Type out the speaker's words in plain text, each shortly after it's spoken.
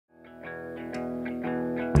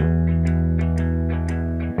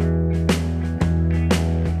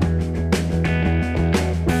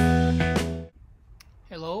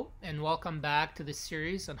welcome back to this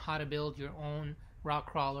series on how to build your own rock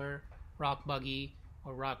crawler, rock buggy,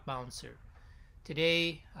 or rock bouncer.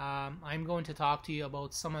 Today, I'm going to talk to you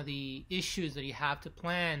about some of the issues that you have to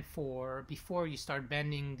plan for before you start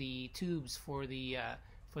bending the tubes for the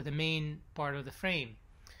main part of the frame.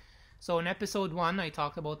 So in episode 1, I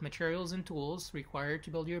talked about materials and tools required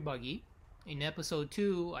to build your buggy. In episode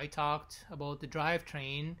 2, I talked about the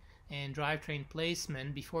drivetrain and drivetrain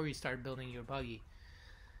placement before you start building your buggy.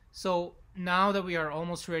 So now that we are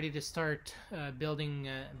almost ready to start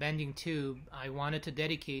bending tube, I wanted to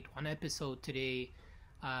dedicate one episode today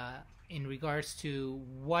in regards to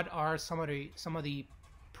what are some of the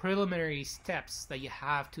preliminary steps that you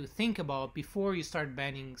have to think about before you start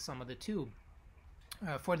bending some of the tube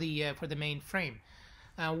for the main frame.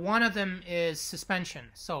 One of them is suspension.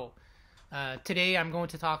 So today I'm going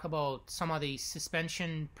to talk about some of the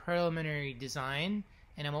suspension preliminary design,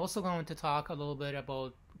 and I'm also going to talk a little bit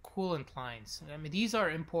about coolant lines. I mean, these are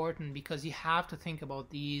important because you have to think about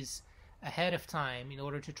these ahead of time in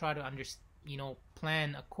order to try to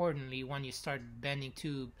plan accordingly when you start bending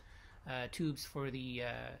tubes for the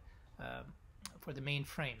main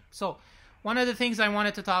frame. So one of the things I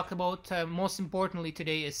wanted to talk about most importantly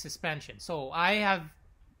today is suspension. So I have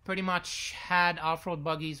pretty much had off-road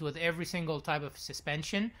buggies with every single type of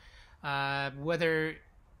suspension, whether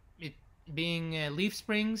it being leaf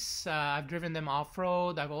springs. I've driven them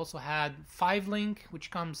off-road. I've also had 5-link, which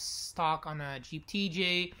comes stock on a Jeep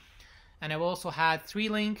TJ, and I've also had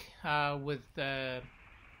 3-link with 3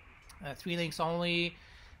 links only,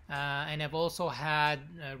 and I've also had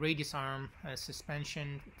radius arm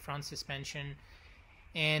suspension, front suspension,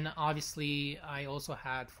 and obviously I also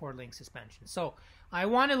had 4-link suspension. So I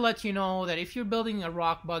want to let you know that if you're building a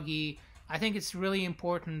rock buggy, I think it's really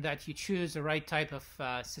important that you choose the right type of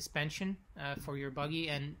suspension for your buggy.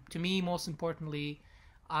 And to me, most importantly,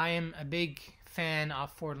 I am a big fan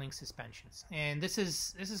of 4-link suspensions. And this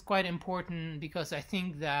is quite important because I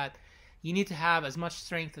think that you need to have as much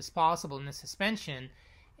strength as possible in the suspension,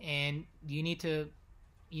 and you need to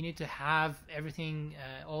have everything,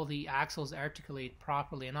 all the axles articulate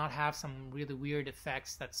properly and not have some really weird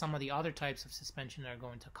effects that some of the other types of suspension are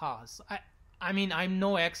going to cause. I mean, I'm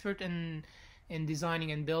no expert in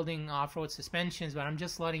designing and building off-road suspensions, but I'm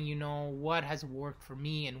just letting you know what has worked for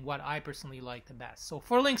me and what I personally like the best. So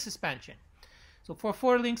 4-link suspension. So for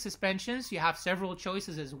 4-link suspensions, you have several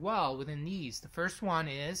choices as well within these. The first one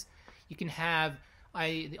is you can have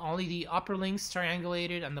only the upper links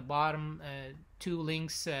triangulated and the bottom 2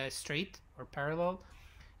 links straight or parallel.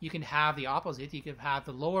 You can have the opposite. You can have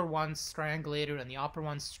the lower ones triangulated and the upper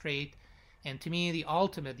ones straight. And to me, the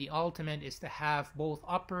ultimate is to have both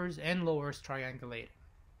uppers and lowers triangulated.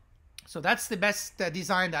 So that's the best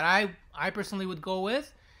design that I personally would go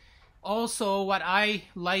with. Also, what I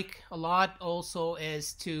like a lot also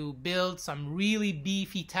is to build some really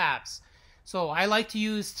beefy tabs. So I like to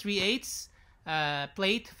use 3/8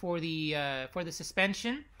 plate for the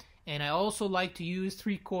suspension, and I also like to use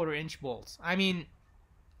 3/4 inch bolts. I mean,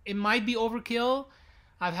 it might be overkill.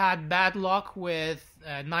 I've had bad luck with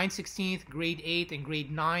 9/16 grade 8 and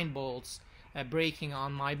grade 9 bolts breaking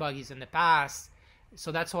on my buggies in the past,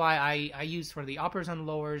 so that's why I use for the uppers and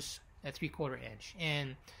lowers a 3/4 inch.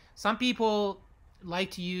 And some people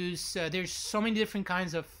like to use there's so many different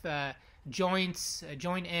kinds of joints,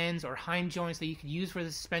 joint ends or hind joints that you could use for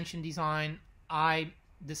the suspension design. I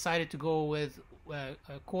decided to go with a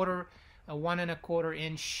 1 1/4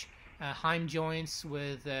 inch hind joints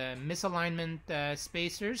with misalignment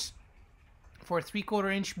spacers for 3/4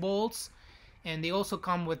 inch bolts, and they also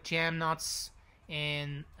come with jam nuts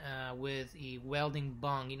and with a welding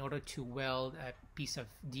bung in order to weld a piece of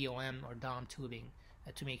DOM or DOM tubing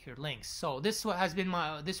to make your links. So this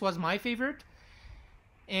was my favorite.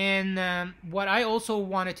 And what I also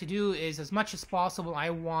wanted to do is, as much as possible, I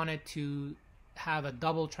wanted to have a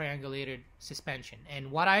double triangulated suspension. And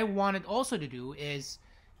what I wanted also to do is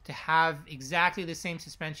to have exactly the same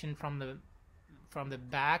suspension from the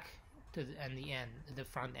back to the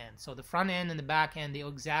front end. So the front end and the back end, they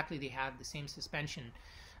have the same suspension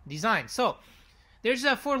design. So there's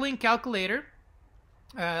a 4-link calculator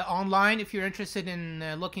online if you're interested in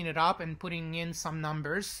looking it up and putting in some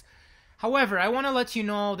numbers. However, I want to let you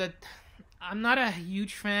know that I'm not a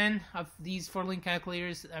huge fan of these 4-link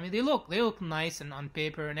calculators. I mean, they look nice and on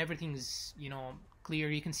paper, and everything's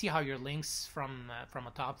clear. You can see how your links from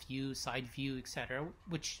a top view, side view, etc.,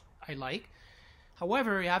 which I like.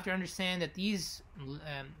 However, you have to understand that these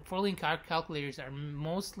 4-link calculators are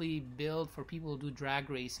mostly built for people who do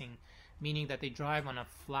drag racing, meaning that they drive on a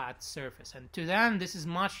flat surface. And to them, this is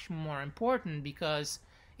much more important because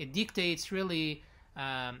it dictates really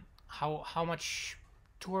how much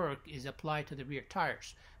torque is applied to the rear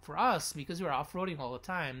tires. For us, because we're off-roading all the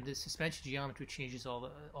time, the suspension geometry changes all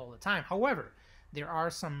the time. However, there are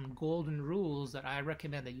some golden rules that I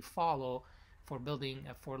recommend that you follow for building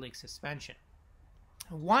a four-link suspension.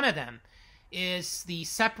 One of them is the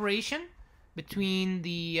separation between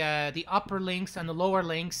the upper links and the lower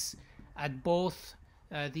links at both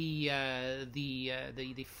the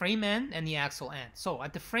frame end and the axle end. So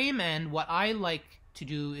at the frame end, what I like to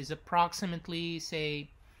do is approximately, say,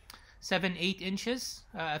 7-8 inches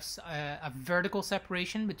of vertical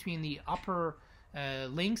separation between the upper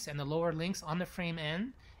links and the lower links on the frame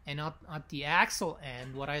end. And at the axle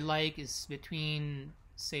end, what I like is between,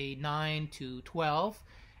 say, 9 to 12.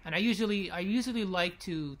 And I usually like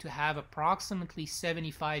to have approximately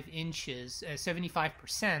 75 inches,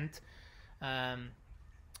 75%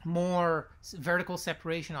 more vertical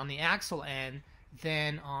separation on the axle end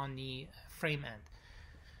than on the frame end.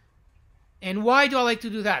 And why do I like to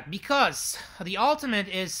do that? Because the ultimate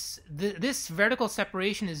is this vertical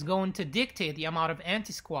separation is going to dictate the amount of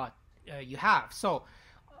anti-squat you have. So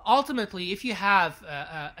ultimately, if you have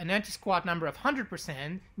an anti-squat number of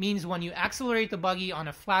 100%, means when you accelerate the buggy on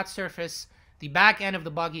a flat surface, the back end of the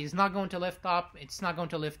buggy is not going to lift up, it's not going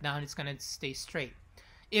to lift down, it's going to stay straight.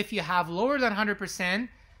 If you have lower than 100%,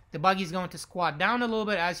 the buggy is going to squat down a little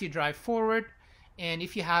bit as you drive forward. And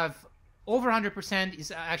if you have over 100%,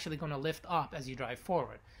 is actually going to lift up as you drive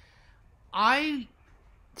forward.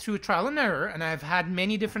 Through trial and error, and I've had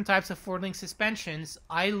many different types of four-link suspensions,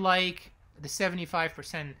 I like the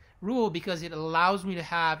 75% rule because it allows me to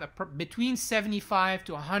have between 75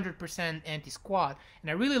 to 100% anti-squat.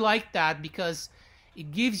 And I really like that because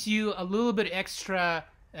it gives you a little bit extra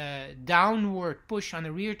downward push on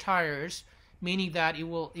the rear tires, meaning that it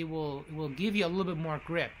will give you a little bit more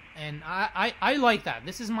grip. And I like that.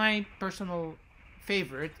 This is my personal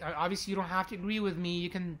favorite. Obviously, you don't have to agree with me. You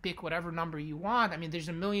can pick whatever number you want. I mean, there's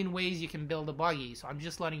a million ways you can build a buggy, so I'm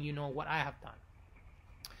just letting you know what I have done.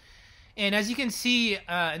 And as you can see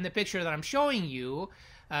in the picture that I'm showing you,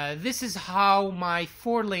 this is how my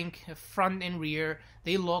four-link front and rear,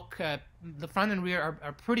 they look. The front and rear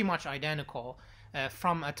are pretty much identical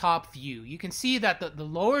from a top view. You can see that the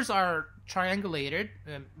lowers are triangulated,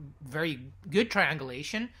 very good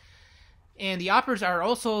triangulation, and the uppers are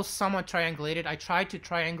also somewhat triangulated. I tried to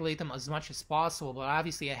triangulate them as much as possible, but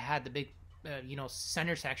obviously I had the big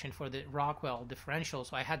center section for the Rockwell differential,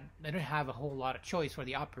 so I didn't have a whole lot of choice for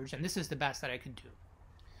the uppers, and this is the best that I could do.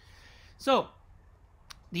 So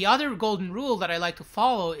the other golden rule that I like to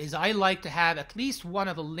follow is I like to have at least one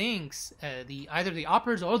of the links, either the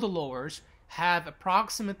uppers or the lowers, have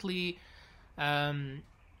approximately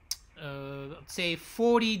say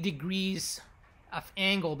 40 degrees of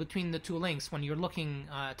angle between the two links when you're looking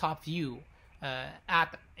top view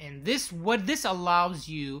at them. And what this allows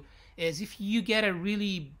you is if you get a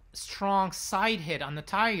really strong side hit on the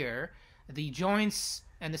tire, the joints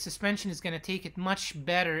and the suspension is going to take it much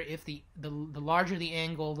better if the larger the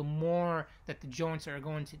angle, the more that the joints are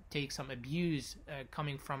going to take some abuse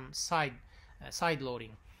coming from side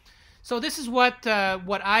loading. So this is what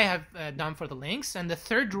I have done for the links. And the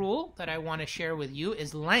third rule that I want to share with you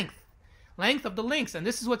is length of the links. And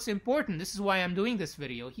this is what's important. This is why I'm doing this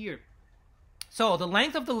video here. So the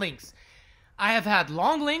length of the links. I have had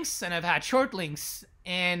long links and I've had short links.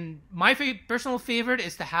 And my personal favorite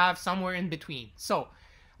is to have somewhere in between. So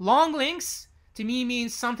long links to me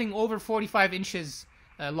means something over 45 inches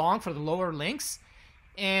long for the lower links.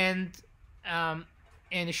 And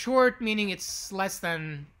short meaning it's less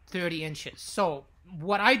than 30 inches. So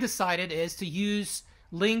what I decided is to use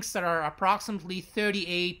links that are approximately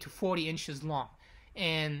 38 to 40 inches long.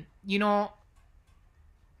 And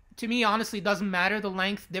to me, honestly, it doesn't matter the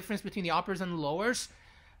length difference between the uppers and the lowers.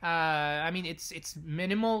 I mean, it's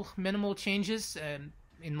minimal changes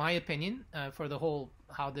in my opinion for the whole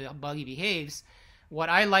how the buggy behaves. What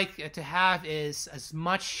I like to have is as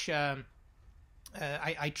much.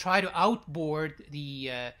 I try to outboard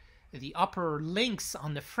the upper links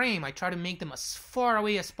on the frame. I try to make them as far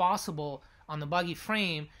away as possible on the buggy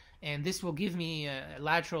frame, and this will give me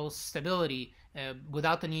lateral stability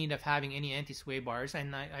without the need of having any anti-sway bars,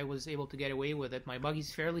 and I was able to get away with it. My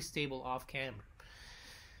buggy's fairly stable off camber.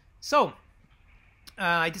 So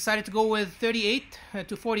I decided to go with 38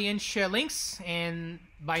 to 40 inch links, and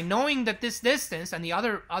by knowing that this distance, and the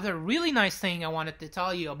other really nice thing I wanted to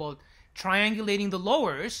tell you about triangulating the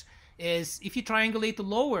lowers is if you triangulate the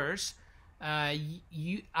lowers, I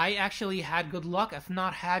actually had good luck of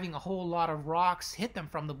not having a whole lot of rocks hit them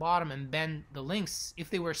from the bottom and bend the links. If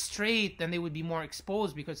they were straight, then they would be more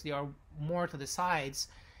exposed because they are more to the sides.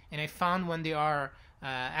 And I found when they are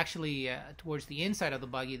towards the inside of the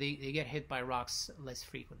buggy, they get hit by rocks less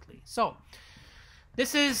frequently. So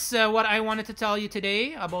this is what I wanted to tell you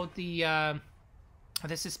today about the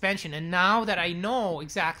suspension. And now that I know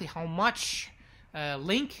exactly how much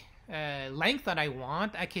length that I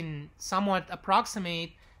want, I can somewhat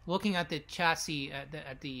approximate, looking at the chassis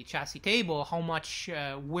at the chassis table, how much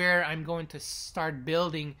where I'm going to start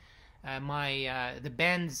building the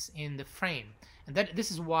bends in the frame. And this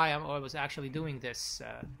is why I was actually doing this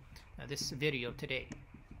video today.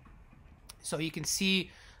 So you can see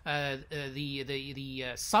the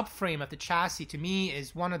subframe of the chassis, to me,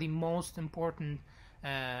 is one of the most important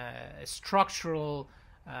structural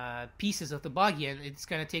pieces of the buggy, and it's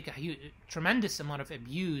going to take a tremendous amount of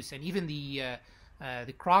abuse. And even the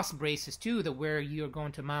cross braces too, where you're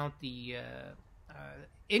going to mount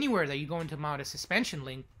anywhere that you're going to mount a suspension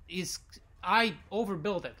link, I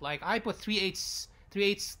overbuild it. Like, I put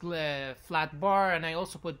 3/8 flat bar, and I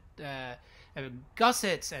also put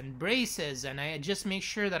gussets and braces, and I just make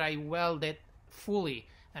sure that I weld it fully.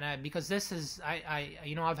 And because this is,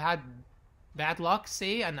 I've had bad luck,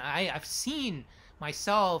 and I've seen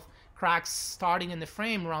myself cracks starting in the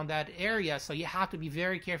frame around that area. So you have to be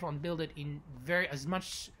very careful and build it in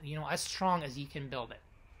as strong as you can build it.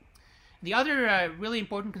 The other really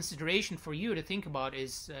important consideration for you to think about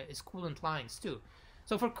is coolant lines too.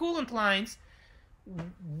 So for coolant lines,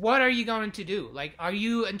 what are you going to do? Like, are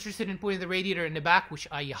you interested in putting the radiator in the back, which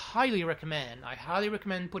I highly recommend? I highly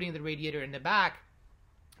recommend putting the radiator in the back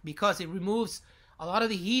because it removes a lot of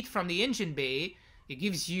the heat from the engine bay. It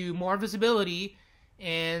gives you more visibility,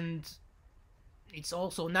 and it's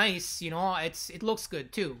also nice, it looks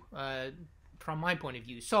good too, from my point of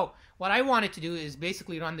view. So what I wanted to do is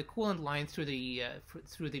basically run the coolant line through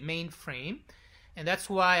the main frame, and that's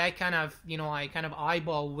why I kind of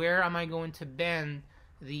eyeball where am I going to bend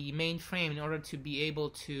the main frame in order to be able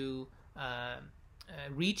to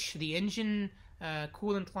reach the engine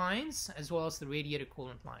coolant lines as well as the radiator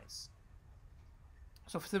coolant lines.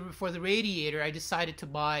 So for the radiator, I decided to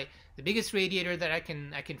buy the biggest radiator that I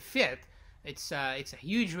can fit. It's a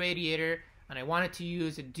huge radiator, and I wanted to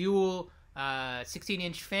use a dual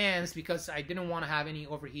 16-inch fans because I didn't want to have any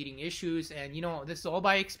overheating issues. And this is all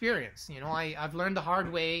by experience. I've learned the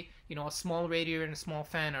hard way. A small radiator and a small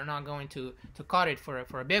fan are not going to cut it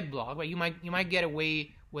for a big block, but you might get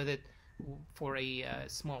away with it for a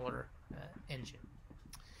smaller engine.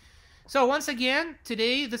 So once again,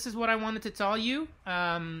 today, this is what I wanted to tell you.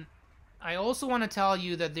 I also want to tell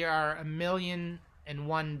you that there are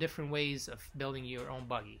 1,000,001 different ways of building your own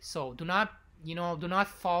buggy. So do not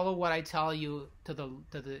follow what I tell you to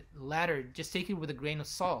the letter. Just take it with a grain of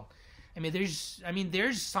salt.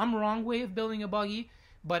 There's some wrong way of building a buggy,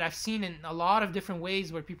 but I've seen in a lot of different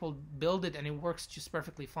ways where people build it and it works just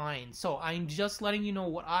perfectly fine. So I'm just letting you know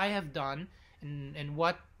what I have done and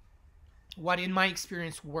what in my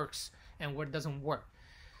experience works and what doesn't work.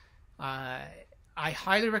 I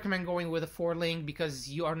highly recommend going with a 4-link because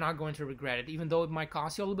you are not going to regret it. Even though it might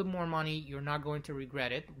cost you a little bit more money, you're not going to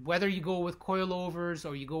regret it. Whether you go with coilovers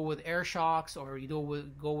or you go with air shocks or you go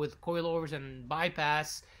with coilovers and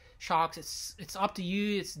bypass shocks, it's up to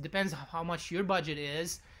you. It depends how much your budget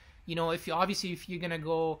is. If you're gonna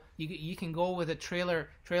go, you can go with a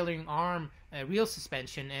trailing arm reel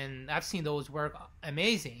suspension, and I've seen those work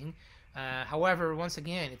amazing. However, once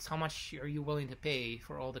again, it's how much are you willing to pay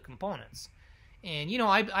for all the components. And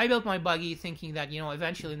I built my buggy thinking that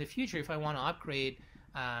eventually in the future, if I want to upgrade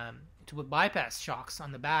to put bypass shocks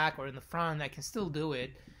on the back or in the front, I can still do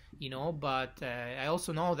it. But I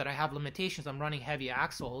also know that I have limitations. I'm running heavy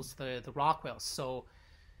axles, the Rockwells.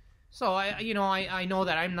 So I know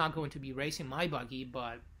that I'm not going to be racing my buggy,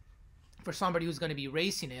 but for somebody who's going to be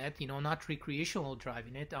racing it, not recreational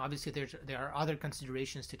driving it, obviously there are other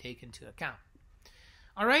considerations to take into account.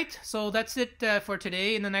 All right, so that's it for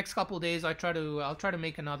today. In the next couple of days, I'll try to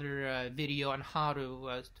make another video on how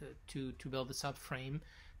to build the subframe.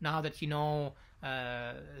 Now that you know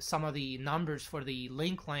some of the numbers for the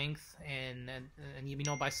link length, and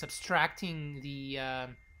by subtracting the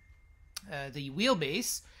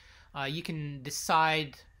wheelbase, you can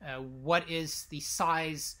decide what is the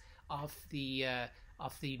size of the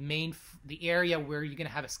area where you're going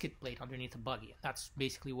to have a skid plate underneath the buggy. That's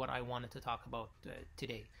basically what I wanted to talk about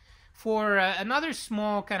today. For another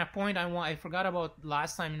small kind of point I forgot about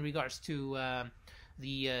last time in regards to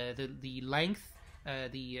the length,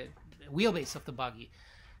 the wheelbase of the buggy.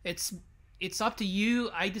 It's up to you.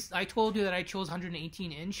 I told you that I chose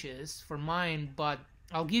 118 inches for mine, but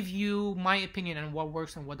I'll give you my opinion on what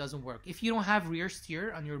works and what doesn't work. If you don't have rear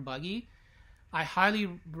steer on your buggy, I highly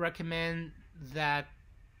recommend that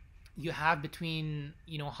you have between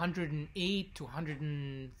 108 to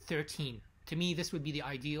 113. To me, this would be the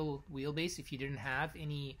ideal wheelbase if you didn't have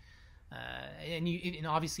any. And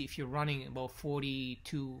obviously, if you're running about 40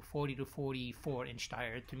 to 44 inch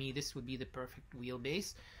tire, to me this would be the perfect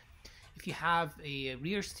wheelbase. If you have a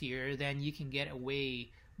rear steer, then you can get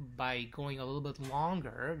away by going a little bit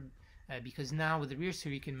longer, because now with the rear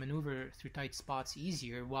steer you can maneuver through tight spots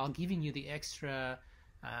easier while giving you the extra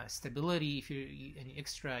stability, if you're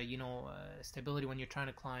extra stability when you're trying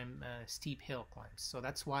to climb steep hill climbs. So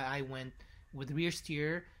that's why I went with rear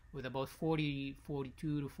steer with about 42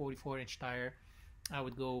 to 44 inch tire. I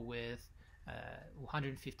would go with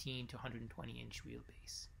 115 to 120 inch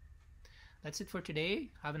wheelbase. That's it for today.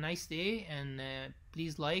 Have a nice day, and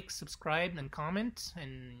please like, subscribe, and comment,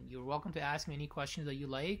 and you're welcome to ask me any questions that you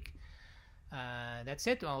like. That's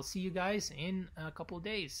it. I'll see you guys in a couple of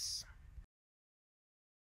days.